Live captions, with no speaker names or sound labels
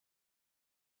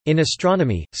In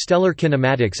astronomy, stellar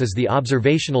kinematics is the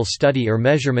observational study or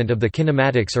measurement of the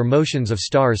kinematics or motions of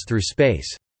stars through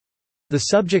space. The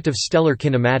subject of stellar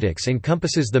kinematics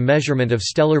encompasses the measurement of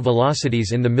stellar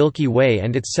velocities in the Milky Way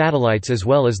and its satellites as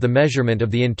well as the measurement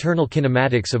of the internal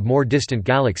kinematics of more distant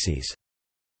galaxies.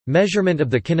 Measurement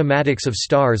of the kinematics of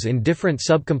stars in different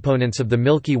subcomponents of the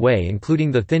Milky Way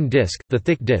including the thin disk, the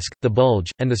thick disk, the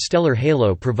bulge, and the stellar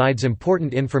halo provides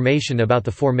important information about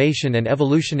the formation and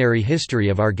evolutionary history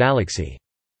of our galaxy.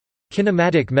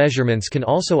 Kinematic measurements can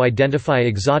also identify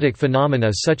exotic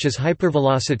phenomena such as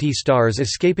hypervelocity stars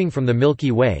escaping from the Milky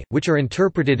Way, which are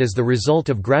interpreted as the result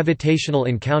of gravitational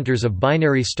encounters of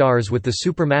binary stars with the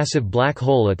supermassive black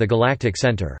hole at the galactic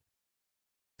center.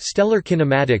 Stellar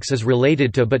kinematics is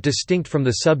related to but distinct from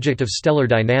the subject of stellar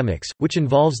dynamics, which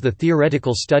involves the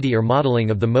theoretical study or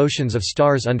modeling of the motions of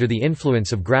stars under the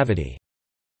influence of gravity.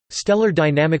 Stellar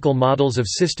dynamical models of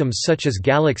systems such as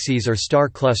galaxies or star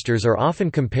clusters are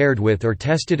often compared with or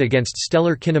tested against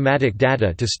stellar kinematic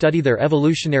data to study their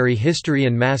evolutionary history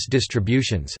and mass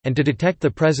distributions, and to detect the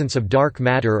presence of dark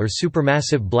matter or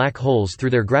supermassive black holes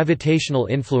through their gravitational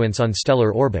influence on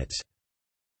stellar orbits.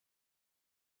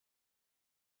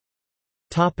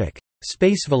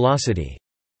 Space velocity.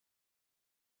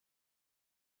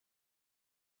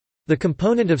 The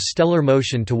component of stellar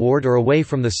motion toward or away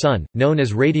from the Sun, known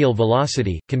as radial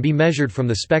velocity, can be measured from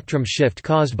the spectrum shift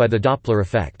caused by the Doppler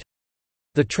effect.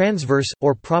 The transverse,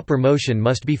 or proper motion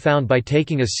must be found by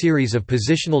taking a series of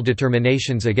positional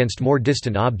determinations against more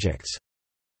distant objects.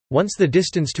 Once the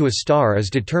distance to a star is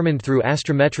determined through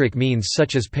astrometric means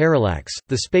such as parallax,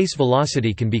 the space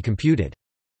velocity can be computed.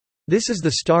 This is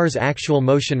the star's actual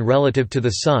motion relative to the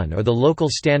Sun or the local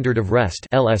standard of rest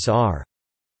 (LSR).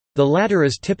 The latter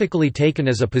is typically taken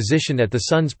as a position at the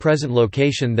Sun's present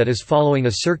location that is following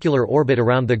a circular orbit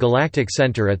around the galactic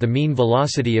center at the mean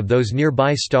velocity of those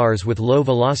nearby stars with low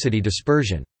velocity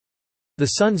dispersion. The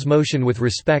Sun's motion with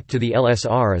respect to the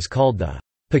LSR is called the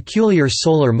peculiar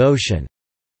solar motion.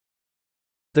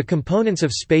 The components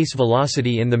of space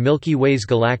velocity in the Milky Way's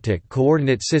galactic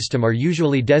coordinate system are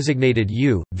usually designated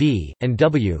u, v, and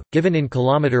w, given in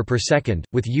km per second,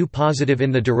 with u positive in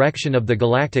the direction of the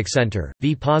galactic center,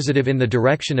 v positive in the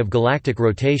direction of galactic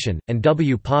rotation, and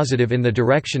w positive in the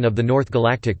direction of the north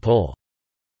galactic pole.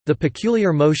 The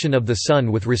peculiar motion of the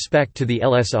Sun with respect to the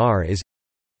LSR is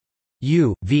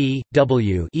U, V,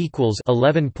 W equals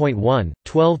 11.1,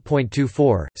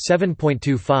 12.24,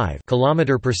 7.25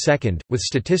 km per second, with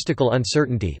statistical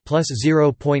uncertainty plus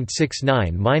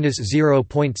 0.69 minus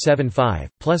 0.75,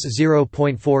 plus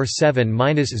 0.47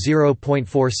 minus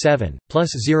 0.47, plus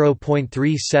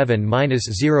 0.37 minus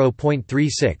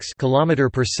 0.36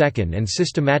 km per second, and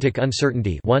systematic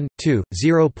uncertainty 1, 2,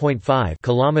 0.5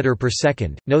 km per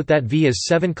second. Note that V is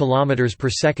 7 km per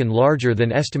second larger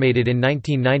than estimated in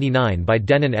 1999 by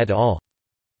Denon et al.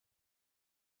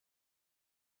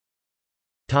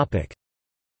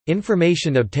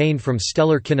 Information obtained from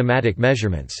stellar kinematic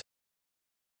measurements.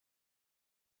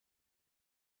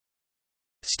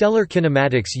 Stellar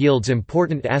kinematics yields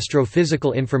important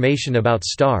astrophysical information about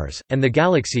stars, and the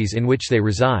galaxies in which they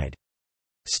reside.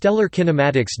 Stellar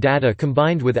kinematics data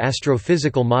combined with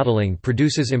astrophysical modeling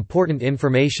produces important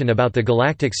information about the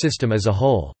galactic system as a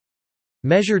whole.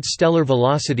 Measured stellar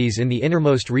velocities in the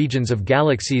innermost regions of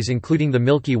galaxies including the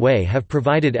Milky Way have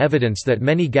provided evidence that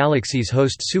many galaxies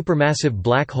host supermassive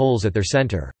black holes at their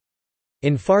center.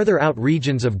 In farther out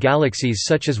regions of galaxies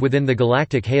such as within the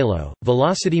galactic halo,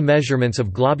 velocity measurements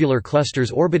of globular clusters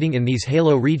orbiting in these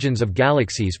halo regions of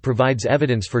galaxies provides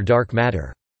evidence for dark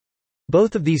matter.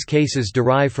 Both of these cases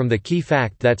derive from the key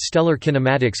fact that stellar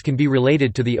kinematics can be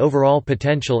related to the overall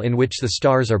potential in which the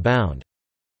stars are bound.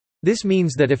 This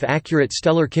means that if accurate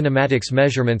stellar kinematics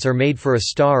measurements are made for a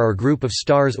star or group of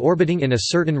stars orbiting in a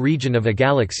certain region of a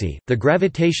galaxy, the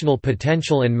gravitational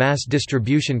potential and mass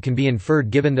distribution can be inferred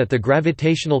given that the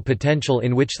gravitational potential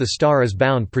in which the star is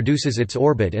bound produces its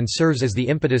orbit and serves as the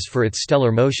impetus for its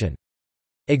stellar motion.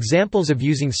 Examples of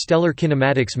using stellar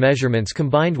kinematics measurements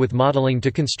combined with modeling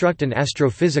to construct an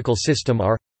astrophysical system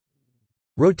are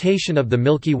rotation of the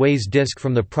Milky Way's disk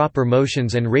from the proper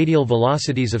motions and radial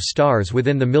velocities of stars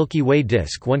within the Milky Way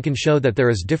disk. One can show that there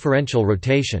is differential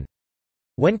rotation.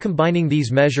 When combining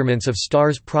these measurements of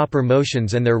stars' proper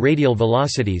motions and their radial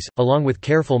velocities, along with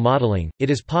careful modeling, it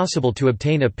is possible to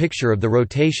obtain a picture of the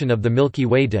rotation of the Milky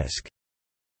Way disk.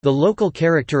 The local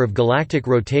character of galactic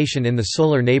rotation in the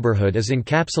solar neighborhood is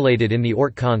encapsulated in the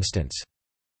Oort constants.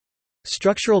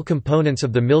 Structural components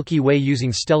of the Milky Way.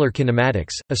 Using stellar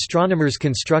kinematics, astronomers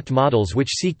construct models which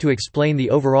seek to explain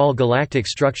the overall galactic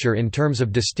structure in terms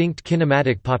of distinct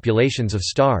kinematic populations of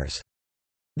stars.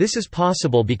 This is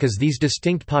possible because these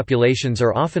distinct populations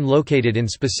are often located in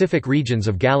specific regions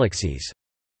of galaxies.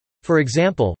 For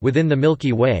example, within the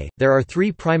Milky Way, there are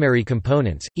three primary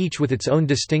components, each with its own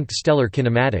distinct stellar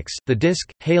kinematics: the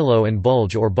disk, halo and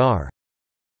bulge or bar.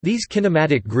 These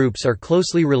kinematic groups are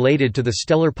closely related to the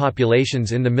stellar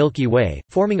populations in the Milky Way,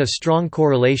 forming a strong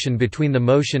correlation between the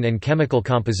motion and chemical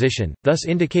composition, thus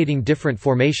indicating different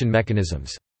formation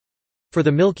mechanisms. For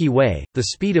the Milky Way, the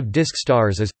speed of disk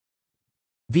stars is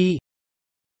v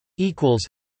equals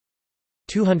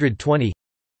 220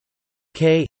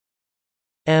 k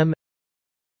m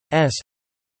s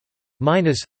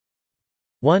minus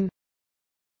 1.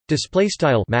 Display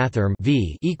style mathrm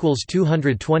v equals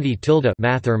 220 tilde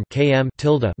mathrm km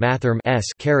tilde mathrm s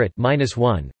caret minus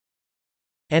 1,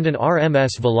 and an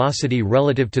RMS velocity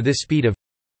relative to this speed of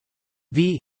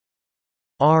v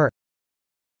r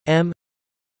m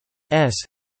s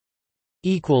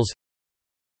equals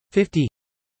 50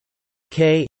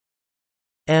 k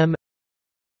m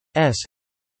s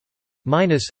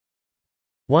minus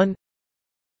 1.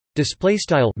 Display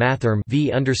style mathrm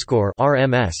v underscore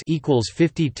RMS equals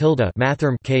 50 tilde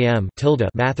mathrm km tilde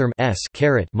mathrm s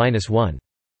caret minus 1.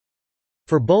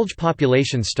 For bulge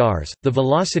population stars, the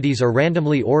velocities are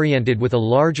randomly oriented with a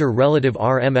larger relative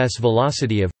RMS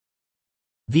velocity of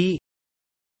v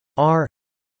r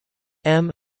m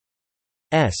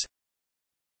s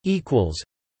equals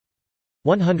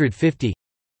 150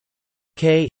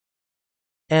 k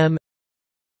m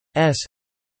s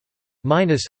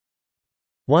minus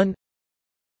 1.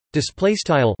 Display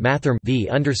style mathrm v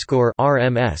underscore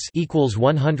RMS equals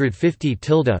 150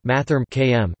 tilde mathrm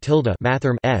km tilde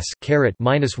mathrm s caret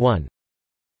minus 1,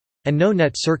 and no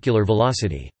net circular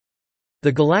velocity.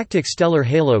 The galactic stellar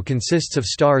halo consists of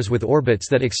stars with orbits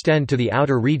that extend to the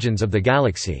outer regions of the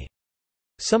galaxy.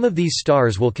 Some of these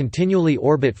stars will continually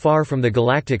orbit far from the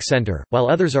galactic center, while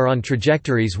others are on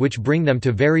trajectories which bring them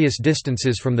to various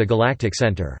distances from the galactic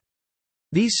center.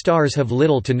 These stars have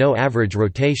little to no average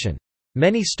rotation.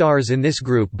 Many stars in this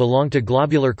group belong to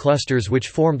globular clusters which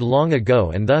formed long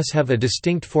ago and thus have a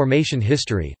distinct formation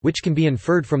history, which can be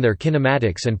inferred from their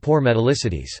kinematics and poor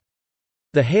metallicities.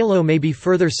 The halo may be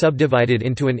further subdivided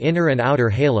into an inner and outer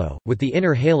halo, with the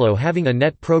inner halo having a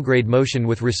net prograde motion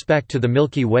with respect to the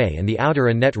Milky Way and the outer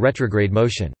a net retrograde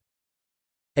motion.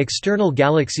 External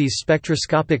galaxies.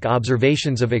 Spectroscopic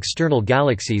observations of external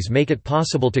galaxies make it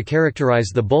possible to characterize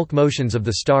the bulk motions of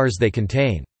the stars they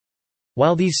contain.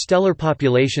 While these stellar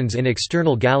populations in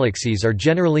external galaxies are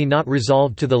generally not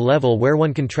resolved to the level where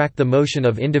one can track the motion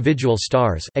of individual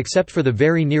stars, except for the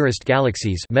very nearest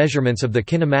galaxies, measurements of the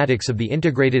kinematics of the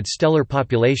integrated stellar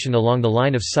population along the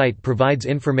line of sight provides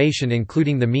information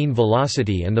including the mean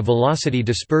velocity and the velocity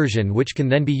dispersion, which can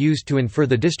then be used to infer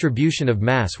the distribution of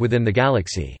mass within the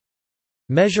galaxy.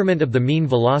 Measurement of the mean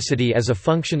velocity as a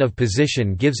function of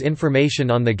position gives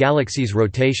information on the galaxy's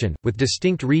rotation, with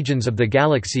distinct regions of the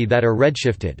galaxy that are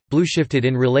redshifted, blueshifted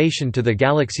in relation to the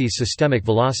galaxy's systemic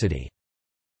velocity.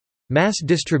 Mass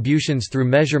distributions. Through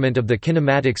measurement of the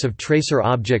kinematics of tracer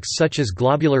objects such as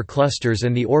globular clusters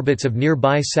and the orbits of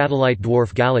nearby satellite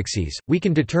dwarf galaxies, we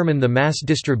can determine the mass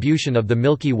distribution of the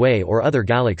Milky Way or other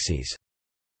galaxies.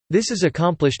 This is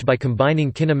accomplished by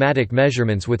combining kinematic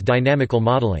measurements with dynamical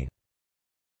modeling.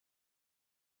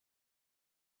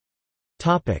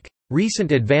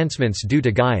 Recent advancements due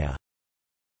to Gaia.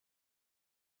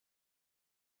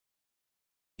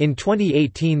 In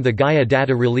 2018, the Gaia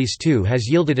Data Release 2 has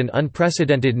yielded an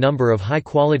unprecedented number of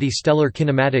high-quality stellar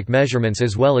kinematic measurements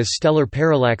as well as stellar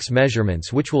parallax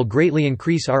measurements, which will greatly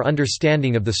increase our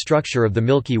understanding of the structure of the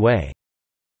Milky Way.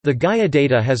 The Gaia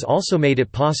data has also made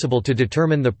it possible to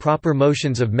determine the proper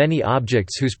motions of many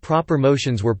objects whose proper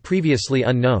motions were previously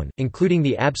unknown, including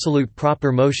the absolute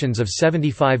proper motions of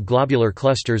 75 globular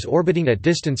clusters orbiting at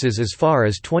distances as far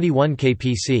as 21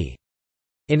 kpc.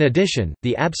 In addition,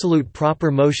 the absolute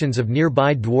proper motions of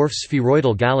nearby dwarf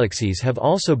spheroidal galaxies have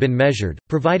also been measured,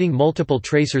 providing multiple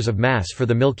tracers of mass for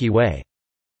the Milky Way.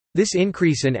 This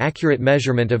increase in accurate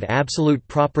measurement of absolute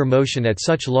proper motion at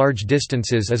such large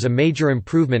distances is a major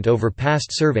improvement over past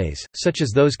surveys, such as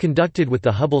those conducted with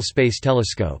the Hubble Space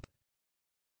Telescope.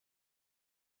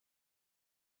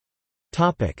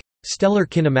 Stellar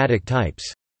kinematic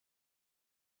types.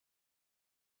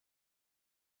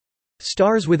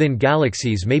 Stars within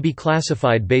galaxies may be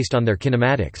classified based on their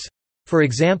kinematics. For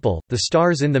example, the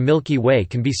stars in the Milky Way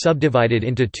can be subdivided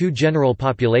into two general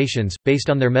populations, based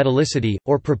on their metallicity,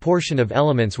 or proportion of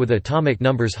elements with atomic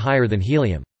numbers higher than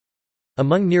helium.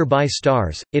 Among nearby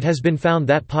stars, it has been found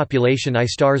that population I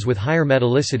stars with higher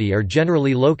metallicity are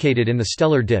generally located in the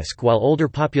stellar disk, while older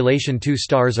population II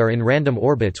stars are in random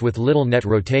orbits with little net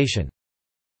rotation.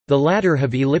 The latter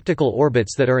have elliptical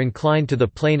orbits that are inclined to the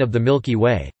plane of the Milky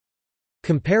Way.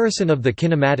 Comparison of the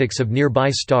kinematics of nearby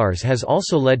stars has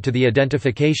also led to the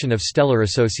identification of stellar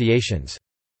associations.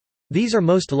 These are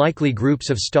most likely groups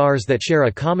of stars that share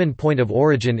a common point of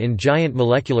origin in giant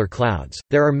molecular clouds.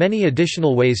 There are many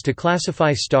additional ways to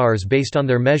classify stars based on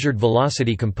their measured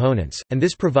velocity components, and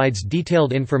this provides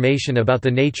detailed information about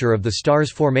the nature of the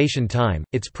star's formation time,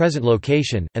 its present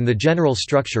location, and the general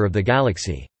structure of the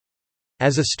galaxy.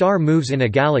 As a star moves in a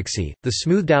galaxy, the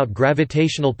smoothed-out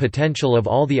gravitational potential of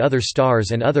all the other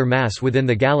stars and other mass within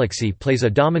the galaxy plays a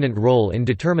dominant role in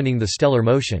determining the stellar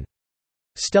motion.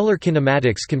 Stellar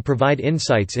kinematics can provide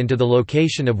insights into the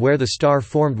location of where the star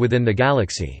formed within the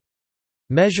galaxy.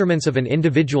 Measurements of an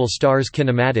individual star's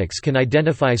kinematics can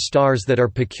identify stars that are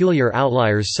peculiar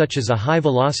outliers, such as a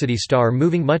high-velocity star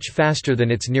moving much faster than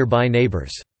its nearby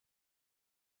neighbors.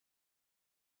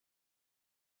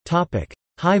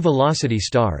 High-velocity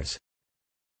stars.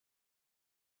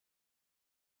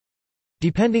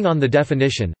 Depending on the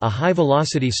definition, a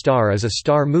high-velocity star is a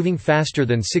star moving faster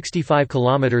than 65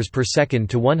 km per second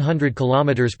to 100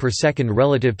 km per second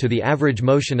relative to the average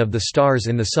motion of the stars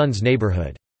in the Sun's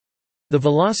neighborhood. The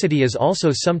velocity is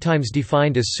also sometimes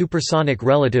defined as supersonic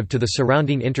relative to the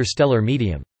surrounding interstellar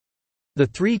medium. The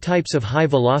three types of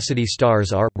high-velocity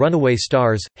stars are, runaway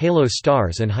stars, halo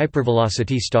stars and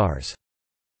hypervelocity stars.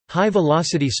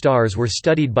 High-velocity stars were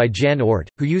studied by Jan Oort,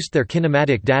 who used their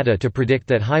kinematic data to predict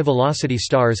that high-velocity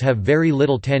stars have very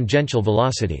little tangential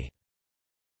velocity.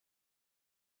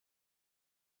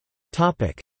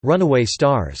 Runaway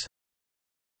stars.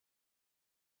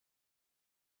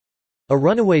 A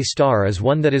runaway star is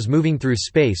one that is moving through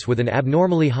space with an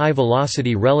abnormally high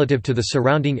velocity relative to the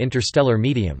surrounding interstellar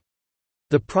medium.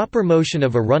 The proper motion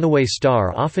of a runaway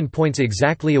star often points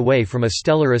exactly away from a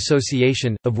stellar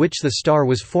association, of which the star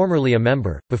was formerly a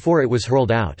member, before it was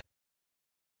hurled out.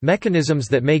 Mechanisms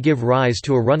that may give rise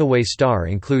to a runaway star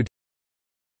include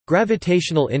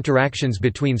gravitational interactions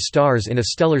between stars in a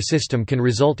stellar system can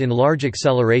result in large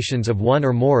accelerations of one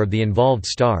or more of the involved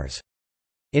stars.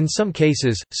 In some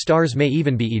cases, stars may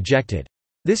even be ejected.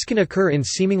 This can occur in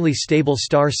seemingly stable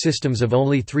star systems of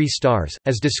only 3 stars,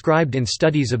 as described in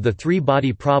studies of the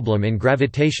three-body problem in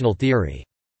gravitational theory.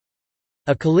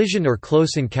 A collision or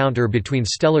close encounter between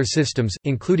stellar systems,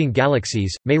 including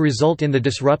galaxies, may result in the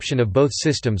disruption of both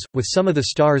systems, with some of the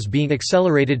stars being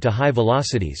accelerated to high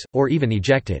velocities, or even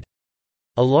ejected.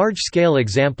 A large-scale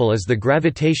example is the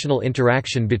gravitational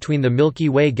interaction between the Milky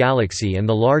Way galaxy and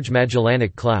the Large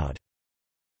Magellanic Cloud.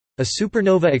 A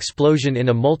supernova explosion in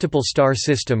a multiple star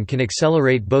system can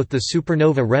accelerate both the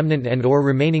supernova remnant and/or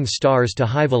remaining stars to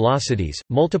high velocities.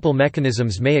 Multiple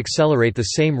mechanisms may accelerate the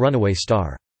same runaway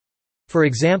star. For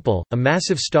example, a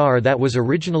massive star that was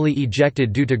originally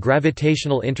ejected due to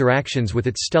gravitational interactions with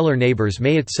its stellar neighbors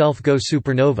may itself go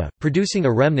supernova, producing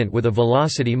a remnant with a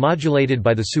velocity modulated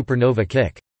by the supernova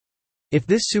kick. If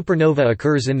this supernova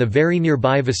occurs in the very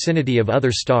nearby vicinity of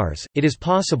other stars, it is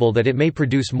possible that it may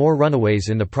produce more runaways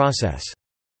in the process.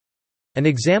 An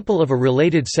example of a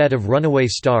related set of runaway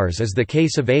stars is the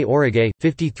case of A Aurigae,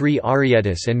 53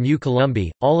 Arietis and Mu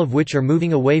Columbi, all of which are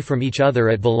moving away from each other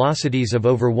at velocities of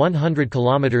over 100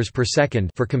 km per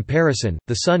second. For comparison,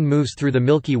 the Sun moves through the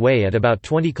Milky Way at about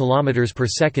 20 km per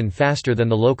second faster than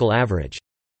the local average.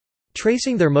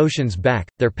 Tracing their motions back,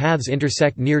 their paths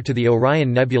intersect near to the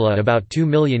Orion Nebula about 2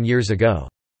 million years ago.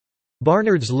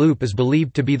 Barnard's Loop is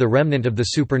believed to be the remnant of the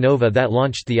supernova that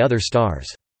launched the other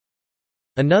stars.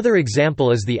 Another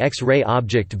example is the X-ray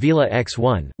object Vela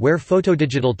X1, where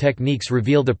photodigital techniques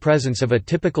reveal the presence of a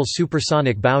typical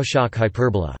supersonic bow shock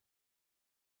hyperbola.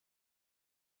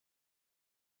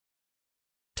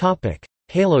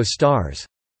 Halo stars.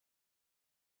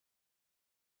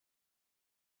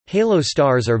 Halo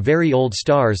stars are very old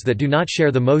stars that do not share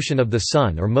the motion of the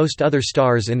Sun or most other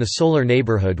stars in the solar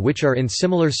neighborhood, which are in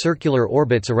similar circular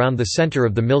orbits around the center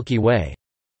of the Milky Way.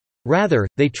 Rather,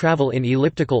 they travel in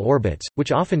elliptical orbits,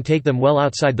 which often take them well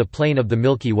outside the plane of the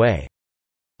Milky Way.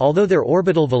 Although their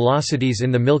orbital velocities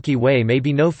in the Milky Way may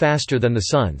be no faster than the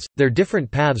Sun's, their different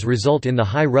paths result in the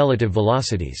high relative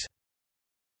velocities.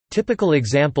 Typical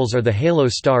examples are the halo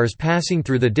stars passing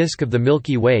through the disk of the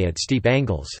Milky Way at steep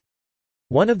angles.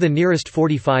 One of the nearest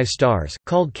 45 stars,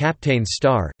 called Kapteyn's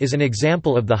star, is an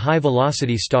example of the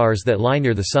high-velocity stars that lie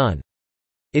near the Sun.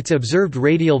 Its observed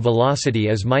radial velocity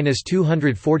is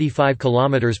 -245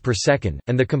 km per second,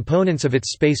 and the components of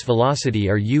its space velocity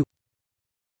are u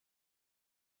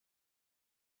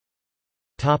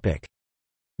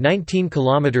 19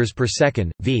 km per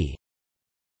second, v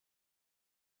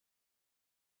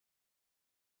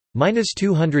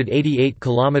 -288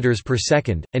 km per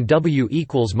second, and W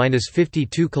equals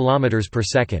 -52 km per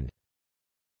second.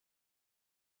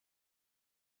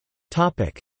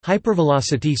 Topic: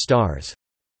 Hypervelocity stars.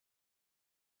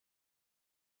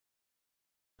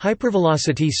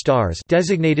 Hypervelocity stars,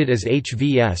 designated as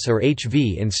HVS or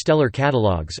HV in stellar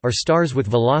catalogues, are stars with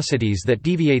velocities that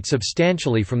deviate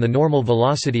substantially from the normal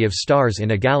velocity of stars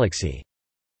in a galaxy.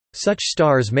 Such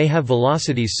stars may have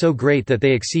velocities so great that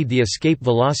they exceed the escape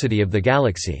velocity of the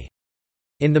galaxy.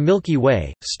 In the Milky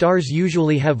Way, stars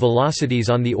usually have velocities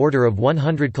on the order of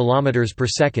 100 km per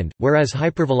second, whereas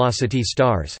hypervelocity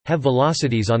stars have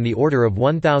velocities on the order of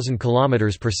 1000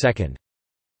 km per second.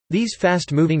 These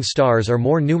fast-moving stars are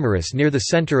more numerous near the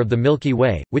center of the Milky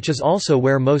Way, which is also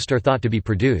where most are thought to be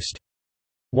produced.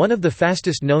 One of the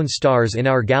fastest known stars in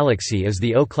our galaxy is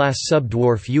the O-class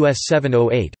subdwarf US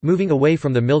 708, moving away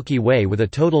from the Milky Way with a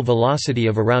total velocity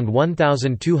of around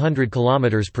 1,200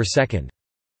 km per second.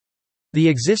 The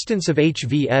existence of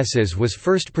HVSs was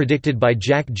first predicted by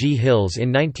Jack G. Hills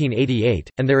in 1988,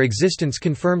 and their existence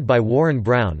confirmed by Warren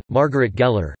Brown, Margaret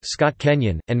Geller, Scott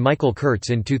Kenyon, and Michael Kurtz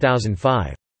in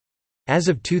 2005. As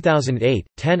of 2008,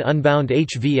 10 unbound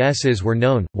HVSs were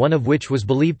known, one of which was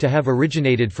believed to have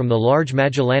originated from the Large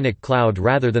Magellanic Cloud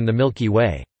rather than the Milky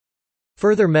Way.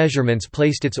 Further measurements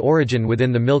placed its origin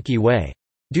within the Milky Way.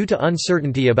 Due to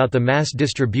uncertainty about the mass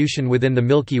distribution within the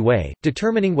Milky Way,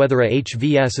 determining whether a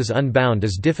HVS is unbound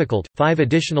is difficult. 5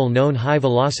 additional known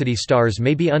high-velocity stars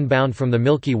may be unbound from the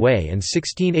Milky Way and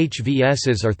 16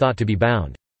 HVSs are thought to be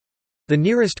bound. The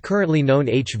nearest currently known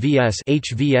HVS,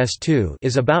 HVS2,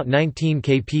 is about 19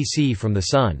 kpc from the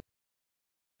Sun.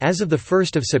 As of 1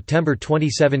 September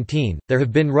 2017, there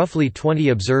have been roughly 20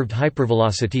 observed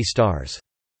hypervelocity stars.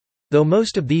 Though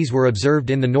most of these were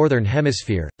observed in the Northern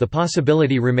Hemisphere, the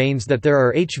possibility remains that there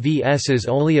are HVSs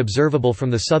only observable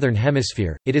from the Southern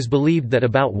Hemisphere. It is believed that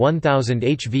about 1,000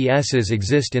 HVSs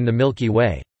exist in the Milky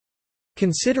Way.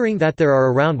 Considering that there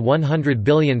are around 100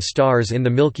 billion stars in the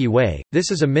Milky Way, this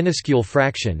is a minuscule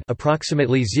fraction,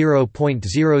 approximately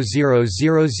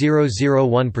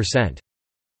 0.000001%.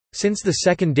 Since the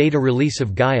second data release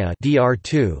of Gaia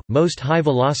 (DR2), most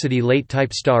high-velocity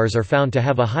late-type stars are found to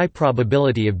have a high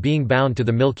probability of being bound to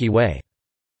the Milky Way.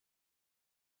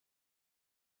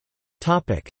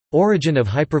 Topic: Origin of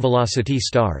hypervelocity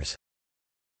stars.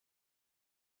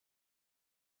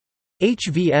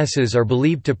 HVSs are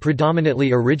believed to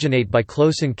predominantly originate by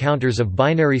close encounters of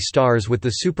binary stars with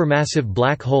the supermassive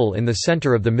black hole in the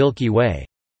center of the Milky Way.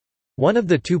 One of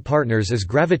the two partners is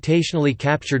gravitationally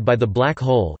captured by the black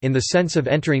hole in the sense of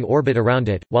entering orbit around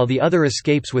it, while the other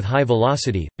escapes with high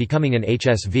velocity, becoming an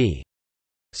HSV.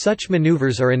 Such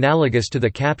maneuvers are analogous to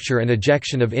the capture and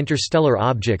ejection of interstellar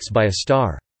objects by a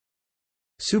star.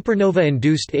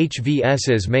 Supernova-induced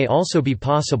HVSs may also be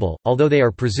possible, although they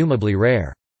are presumably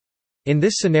rare. In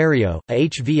this scenario, a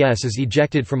HVS is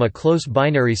ejected from a close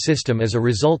binary system as a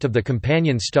result of the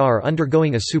companion star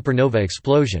undergoing a supernova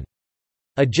explosion.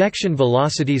 Ejection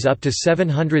velocities up to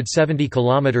 770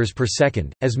 km per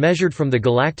second, as measured from the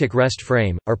galactic rest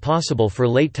frame, are possible for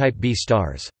late Type B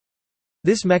stars.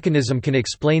 This mechanism can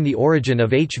explain the origin of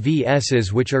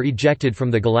HVSs which are ejected from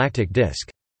the galactic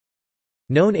disk.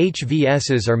 Known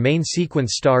HVSs are main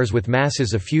sequence stars with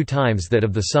masses a few times that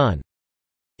of the Sun.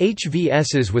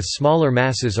 HVSs with smaller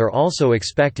masses are also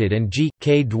expected and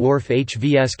G.K. dwarf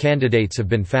HVS candidates have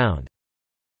been found.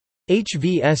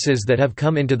 HVSs that have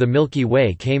come into the Milky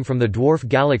Way came from the dwarf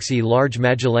galaxy Large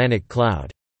Magellanic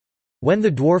Cloud. When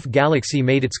the dwarf galaxy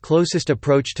made its closest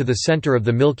approach to the center of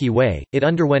the Milky Way, it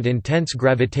underwent intense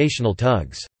gravitational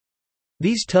tugs.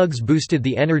 These tugs boosted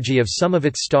the energy of some of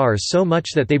its stars so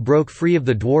much that they broke free of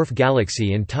the dwarf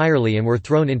galaxy entirely and were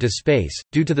thrown into space.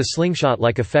 Due to the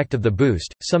slingshot-like effect of the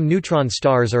boost, some neutron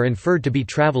stars are inferred to be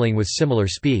traveling with similar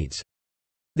speeds.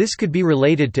 This could be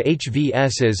related to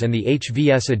HVSs and the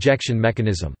HVS ejection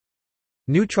mechanism.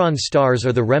 Neutron stars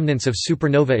are the remnants of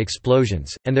supernova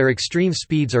explosions, and their extreme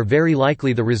speeds are very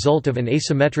likely the result of an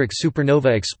asymmetric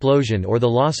supernova explosion or the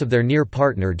loss of their near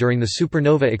partner during the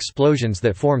supernova explosions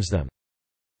that forms them.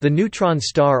 The neutron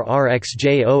star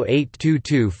RxJ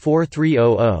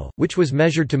 08224300, which was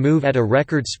measured to move at a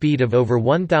record speed of over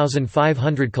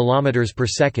 1,500 km per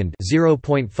second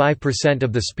 (0.5%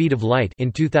 of the speed of light)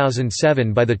 in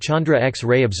 2007 by the Chandra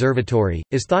X-ray Observatory,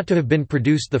 is thought to have been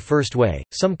produced the first way.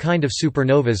 Some kind of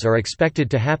supernovas are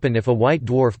expected to happen if a white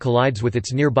dwarf collides with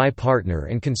its nearby partner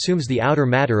and consumes the outer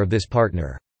matter of this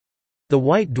partner. The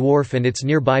white dwarf and its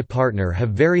nearby partner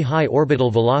have very high orbital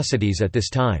velocities at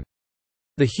this time.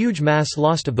 The huge mass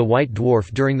lost of the white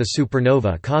dwarf during the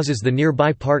supernova causes the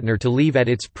nearby partner to leave at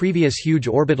its previous huge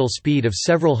orbital speed of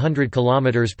several hundred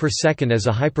kilometers per second as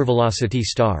a hypervelocity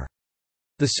star.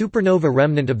 The supernova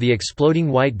remnant of the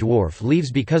exploding white dwarf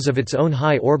leaves because of its own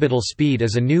high orbital speed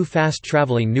as a new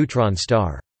fast-traveling neutron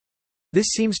star. This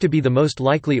seems to be the most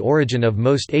likely origin of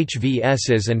most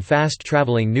HVSs and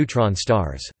fast-traveling neutron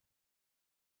stars.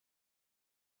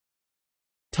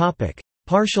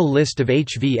 Partial list of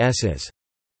HVSs.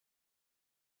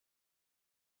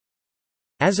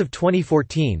 As of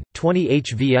 2014, 20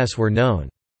 HVS were known.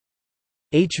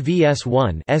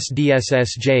 HVS1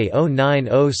 SDSSJ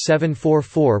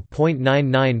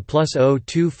 090744.99 plus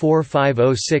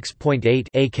 024506.8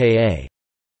 aka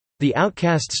the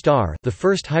Outcast star, the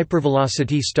first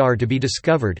hypervelocity star to be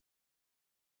discovered.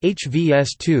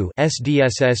 HVS2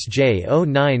 SDSSJ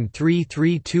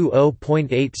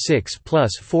 093320.86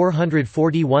 plus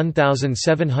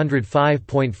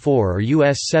 441705.4 or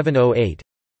US 708.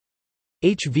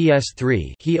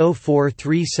 HVS3 He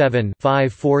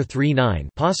 0437-5439,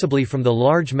 possibly from the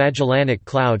Large Magellanic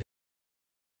Cloud.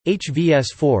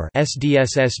 HVS4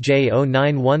 SDSSJ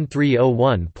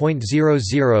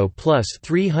 091301.00 plus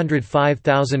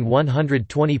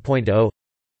 305120.0.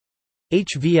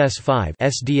 HVS5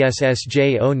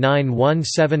 SDSSJ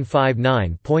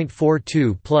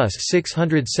 091759.42 plus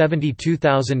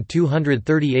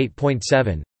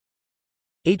 672238.7.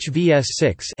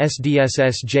 HVS6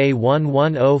 SDSSJ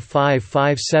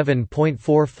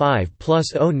 110557.45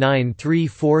 plus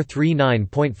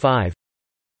 093439.5.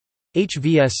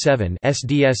 HVS7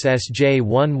 SDSSJ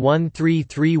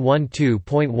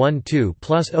 113312.12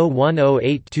 plus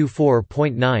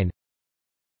 010824.9.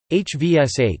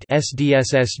 HVS8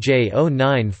 SDSSJ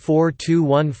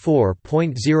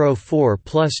 094214.04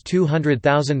 plus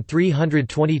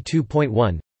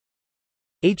 200,322.1.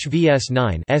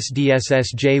 HVS9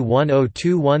 SDSSJ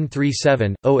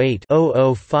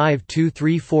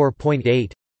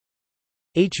 102137.08.005234.8.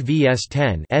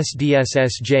 HVS10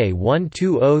 SDSSJ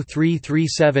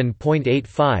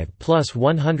 120337.85 plus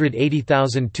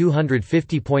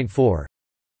 180,250.4.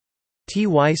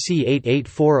 TYC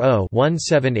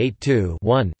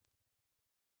 8840-1782-1.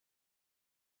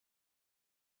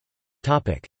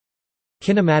 Topic: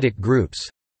 Kinematic groups.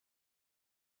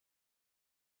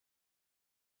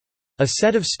 A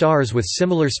set of stars with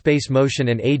similar space motion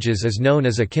and ages is known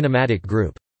as a kinematic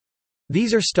group.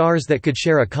 These are stars that could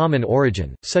share a common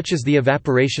origin, such as the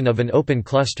evaporation of an open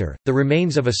cluster, the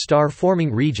remains of a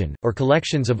star-forming region, or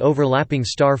collections of overlapping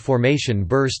star formation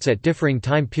bursts at differing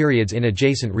time periods in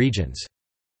adjacent regions.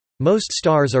 Most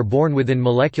stars are born within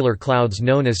molecular clouds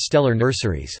known as stellar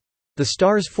nurseries. The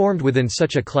stars formed within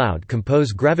such a cloud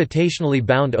compose gravitationally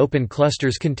bound open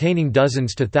clusters containing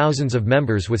dozens to thousands of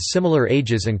members with similar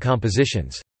ages and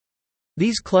compositions.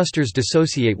 These clusters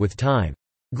dissociate with time.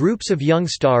 Groups of young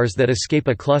stars that escape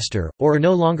a cluster, or are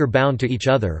no longer bound to each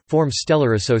other, form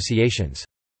stellar associations.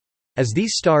 As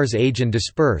these stars age and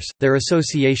disperse, their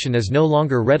association is no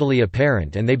longer readily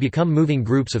apparent and they become moving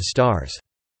groups of stars.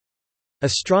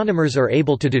 Astronomers are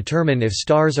able to determine if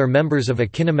stars are members of a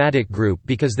kinematic group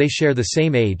because they share the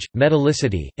same age,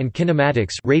 metallicity, and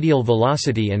kinematics, radial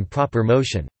velocity and proper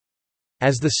motion.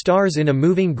 As the stars in a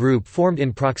moving group formed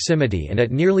in proximity and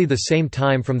at nearly the same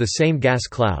time from the same gas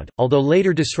cloud, although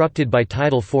later disrupted by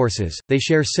tidal forces, they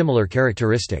share similar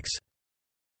characteristics.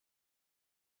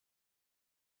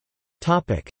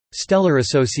 Stellar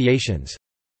associations.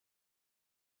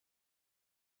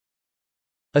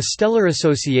 A stellar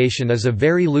association is a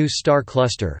very loose star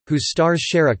cluster, whose stars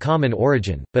share a common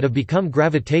origin, but have become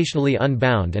gravitationally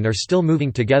unbound and are still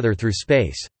moving together through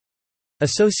space.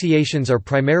 Associations are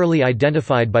primarily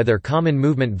identified by their common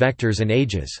movement vectors and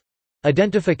ages.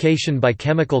 Identification by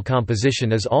chemical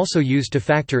composition is also used to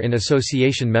factor in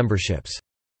association memberships.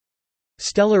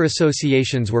 Stellar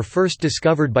associations were first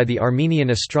discovered by the Armenian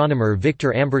astronomer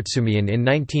Victor Ambartsumian in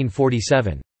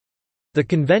 1947. The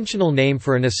conventional name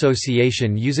for an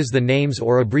association uses the names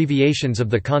or abbreviations of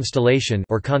the constellation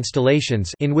or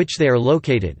constellations in which they are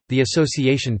located, the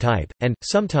association type, and,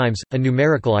 sometimes, a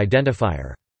numerical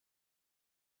identifier.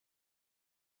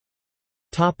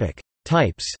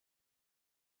 Types.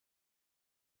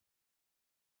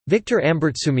 Victor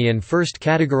Ambartsumian first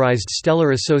categorized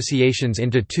stellar associations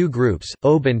into two groups,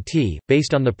 OB and T,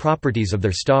 based on the properties of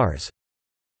their stars.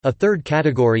 A third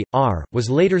category, R, was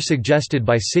later suggested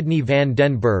by Sidney van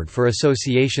den Berg for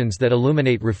associations that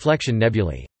illuminate reflection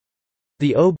nebulae.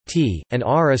 The OB, T, and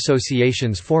R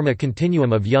associations form a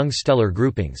continuum of young stellar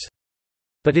groupings.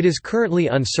 But it is currently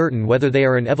uncertain whether they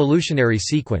are an evolutionary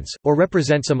sequence, or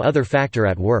represent some other factor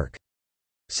at work.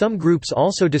 Some groups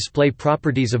also display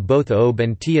properties of both OB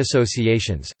and T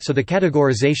associations, so the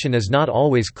categorization is not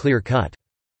always clear-cut.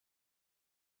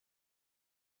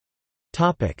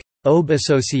 OB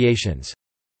associations.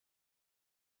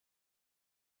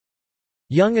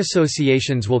 Young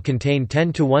associations will contain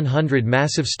 10 to 100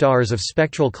 massive stars of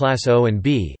spectral class O and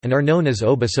B, and are known as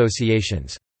OB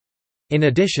associations. In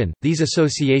addition, these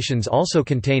associations also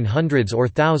contain hundreds or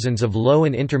thousands of low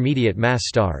and intermediate mass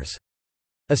stars.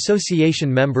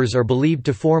 Association members are believed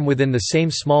to form within the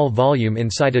same small volume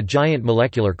inside a giant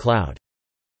molecular cloud.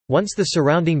 Once the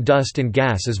surrounding dust and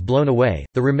gas is blown away,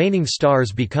 the remaining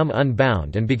stars become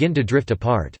unbound and begin to drift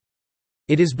apart.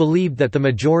 It is believed that the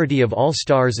majority of all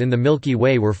stars in the Milky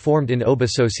Way were formed in OB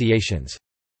associations.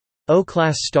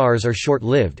 O-class stars are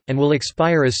short-lived, and will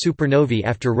expire as supernovae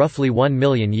after roughly 1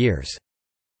 million years.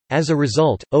 As a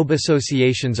result, OB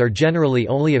associations are generally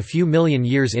only a few million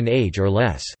years in age or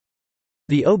less.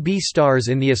 The OB stars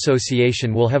in the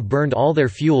association will have burned all their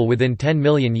fuel within 10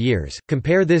 million years.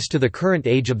 Compare this to the current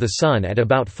age of the Sun at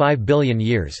about 5 billion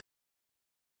years.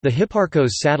 The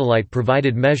Hipparcos satellite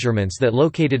provided measurements that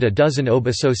located a dozen OB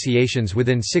associations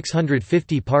within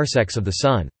 650 parsecs of the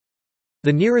Sun.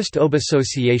 The nearest OB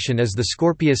association is the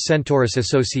Scorpius-Centaurus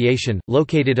association,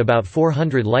 located about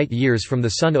 400 light-years from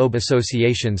the Sun. OB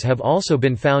associations have also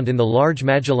been found in the Large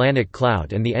Magellanic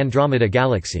Cloud and the Andromeda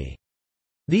Galaxy.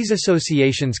 These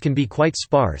associations can be quite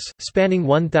sparse, spanning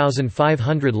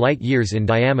 1,500 light-years in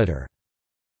diameter.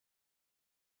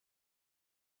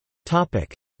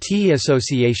 T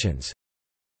associations.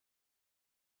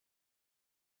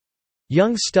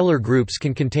 Young stellar groups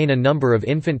can contain a number of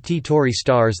infant T Tauri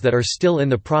stars that are still in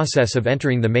the process of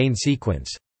entering the main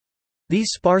sequence.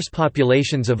 These sparse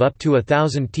populations of up to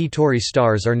 1,000 T Tauri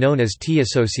stars are known as T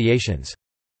associations.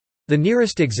 The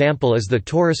nearest example is the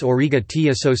Taurus Auriga T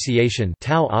association,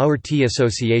 Tau Aur T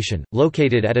association,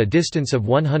 located at a distance of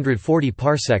 140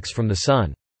 parsecs from the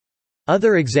Sun.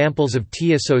 Other examples of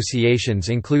T associations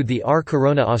include the R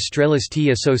Corona Australis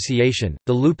T association,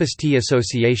 the Lupus T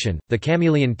association, the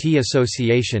Chameleon T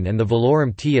association and the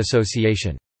Velorum T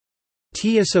association.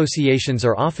 T associations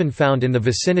are often found in the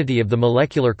vicinity of the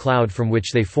molecular cloud from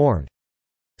which they formed.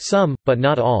 Some, but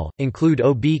not all, include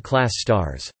OB-class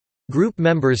stars. Group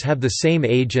members have the same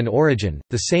age and origin,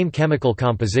 the same chemical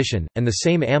composition, and the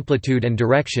same amplitude and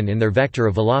direction in their vector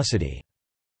of velocity.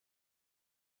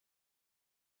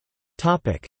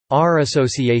 R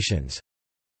associations.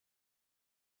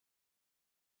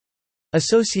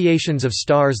 Associations of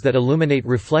stars that illuminate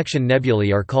reflection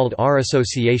nebulae are called R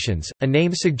associations, a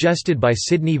name suggested by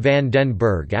Sidney van den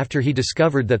Berg after he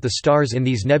discovered that the stars in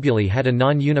these nebulae had a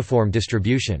non-uniform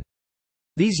distribution.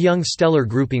 These young stellar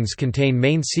groupings contain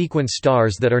main sequence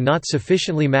stars that are not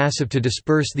sufficiently massive to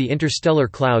disperse the interstellar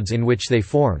clouds in which they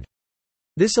formed.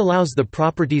 This allows the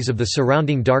properties of the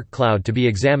surrounding dark cloud to be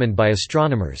examined by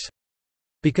astronomers.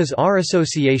 Because R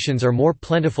associations are more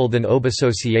plentiful than OB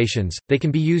associations, they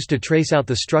can be used to trace out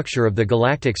the structure of the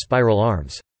galactic spiral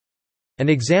arms. An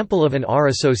example of an R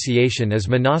association is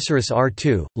Monoceros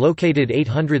R2, located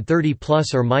 830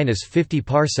 plus or minus 50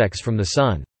 parsecs from the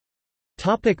Sun.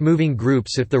 Moving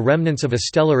groups. If the remnants of a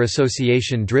stellar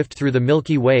association drift through the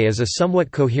Milky Way as a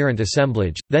somewhat coherent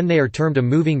assemblage, then they are termed a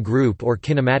moving group or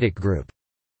kinematic group.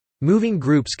 Moving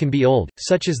groups can be old,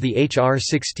 such as the HR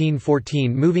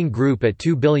 1614 moving group at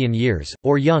 2 billion years,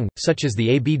 or young, such as the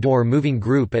AB Dor moving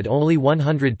group at only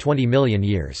 120 million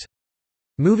years.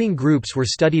 Moving groups were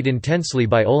studied intensely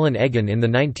by Olin Egan in the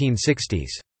 1960s.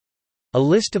 A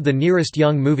list of the nearest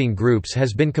young moving groups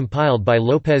has been compiled by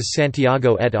Lopez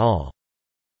Santiago et al.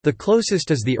 The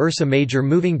closest is the Ursa Major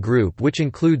moving group, which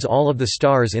includes all of the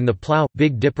stars in the Plough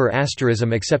Big Dipper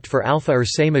asterism except for Alpha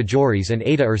Ursae Majoris and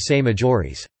Eta Ursae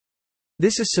Majoris.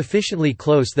 This is sufficiently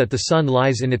close that the Sun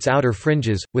lies in its outer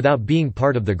fringes, without being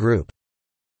part of the group.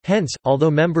 Hence,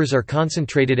 although members are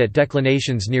concentrated at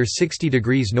declinations near 60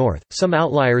 degrees north, some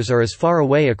outliers are as far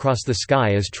away across the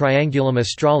sky as Triangulum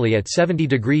Australe at 70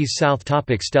 degrees south.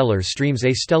 Stellar streams.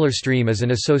 A stellar stream is an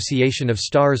association of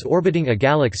stars orbiting a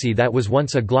galaxy that was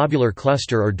once a globular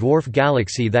cluster or dwarf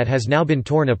galaxy that has now been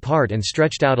torn apart and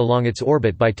stretched out along its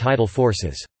orbit by tidal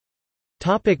forces.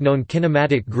 Known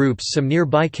kinematic groups. Some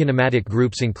nearby kinematic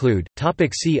groups include,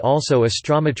 see also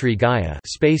Astrometry Gaia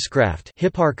spacecraft,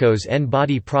 Hipparcos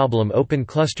N-body problem, open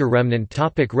cluster remnant.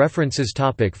 References.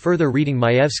 Further reading.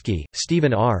 Majewski,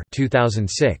 Stephen R.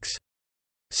 2006.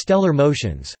 Stellar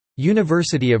Motions.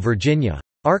 University of Virginia.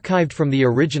 Archived from the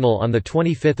original on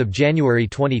 25 January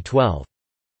 2012.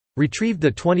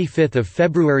 Retrieved 25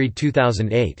 February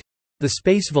 2008. The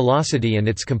Space Velocity and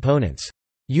its Components.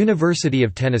 University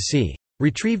of Tennessee.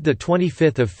 Retrieved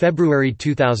 25 February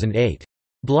 2008.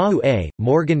 Blau A.,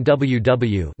 Morgan W.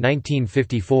 W.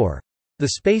 1954. The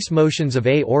Space Motions of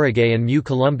A Aurigae and Mu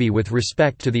Columbi with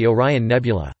Respect to the Orion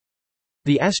Nebula.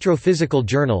 The Astrophysical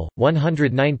Journal,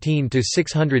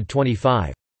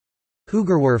 119–625.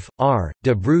 Hugerwerf, R.,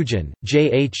 de Bruggen,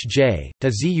 J. H. J.,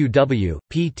 TZUW,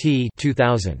 pt.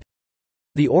 2000.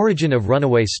 The Origin of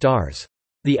Runaway Stars.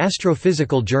 The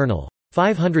Astrophysical Journal.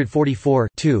 544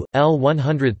 L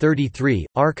 133,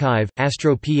 Archive,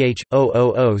 Astro Ph.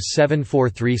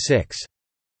 0007436.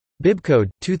 Bibcode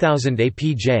 2000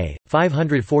 APJ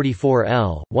 544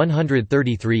 L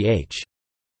 133H.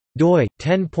 DOI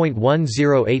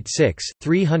 10.1086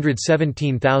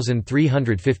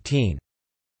 317315.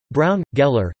 Brown,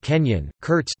 Geller, Kenyon,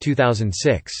 Kurtz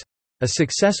 2006. A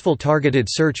Successful Targeted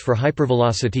Search for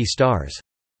Hypervelocity Stars.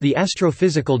 The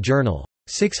Astrophysical Journal.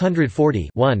 640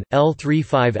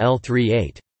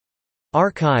 L35L38.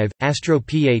 Archive, Astro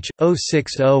Ph.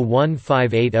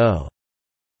 0601580.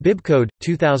 Bibcode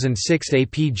 2006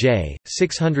 APJ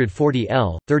 640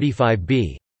 L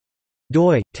 35B.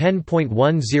 DOI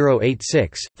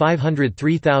 10.1086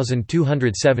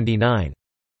 503279.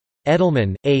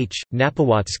 Edelman, H.,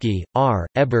 Napowatsky, R.,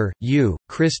 Eber, U.,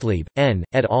 Christlieb, N.,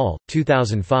 et al.,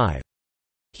 2005.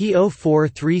 He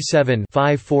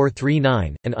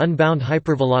 0437-5439, an unbound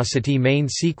hypervelocity main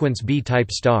sequence B-type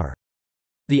star.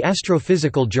 The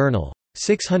Astrophysical Journal.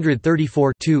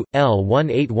 634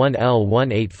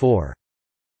 L181L184.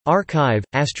 Archive,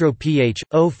 Astro Ph.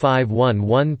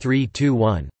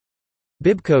 05111321.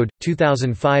 Bibcode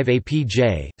 2005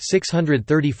 APJ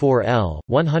 634 L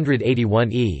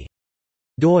 181E.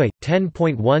 DOI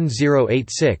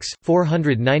 10.1086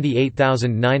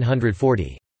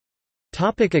 498940.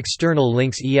 External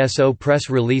links. ESO press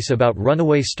release about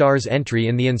runaway stars. Entry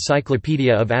in the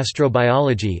Encyclopedia of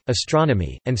Astrobiology,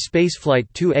 Astronomy, and Spaceflight.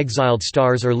 2 Exiled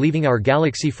stars are leaving our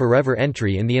galaxy forever.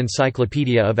 Entry in the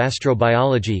Encyclopedia of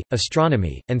Astrobiology,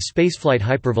 Astronomy, and Spaceflight.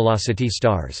 Hypervelocity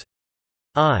stars.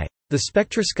 The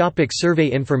spectroscopic survey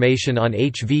information on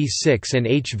HV6 and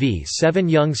HV7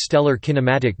 young stellar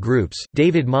kinematic groups.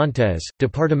 David Montes,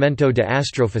 Departamento de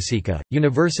Astrofísica,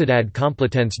 Universidad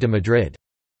Complutense de Madrid.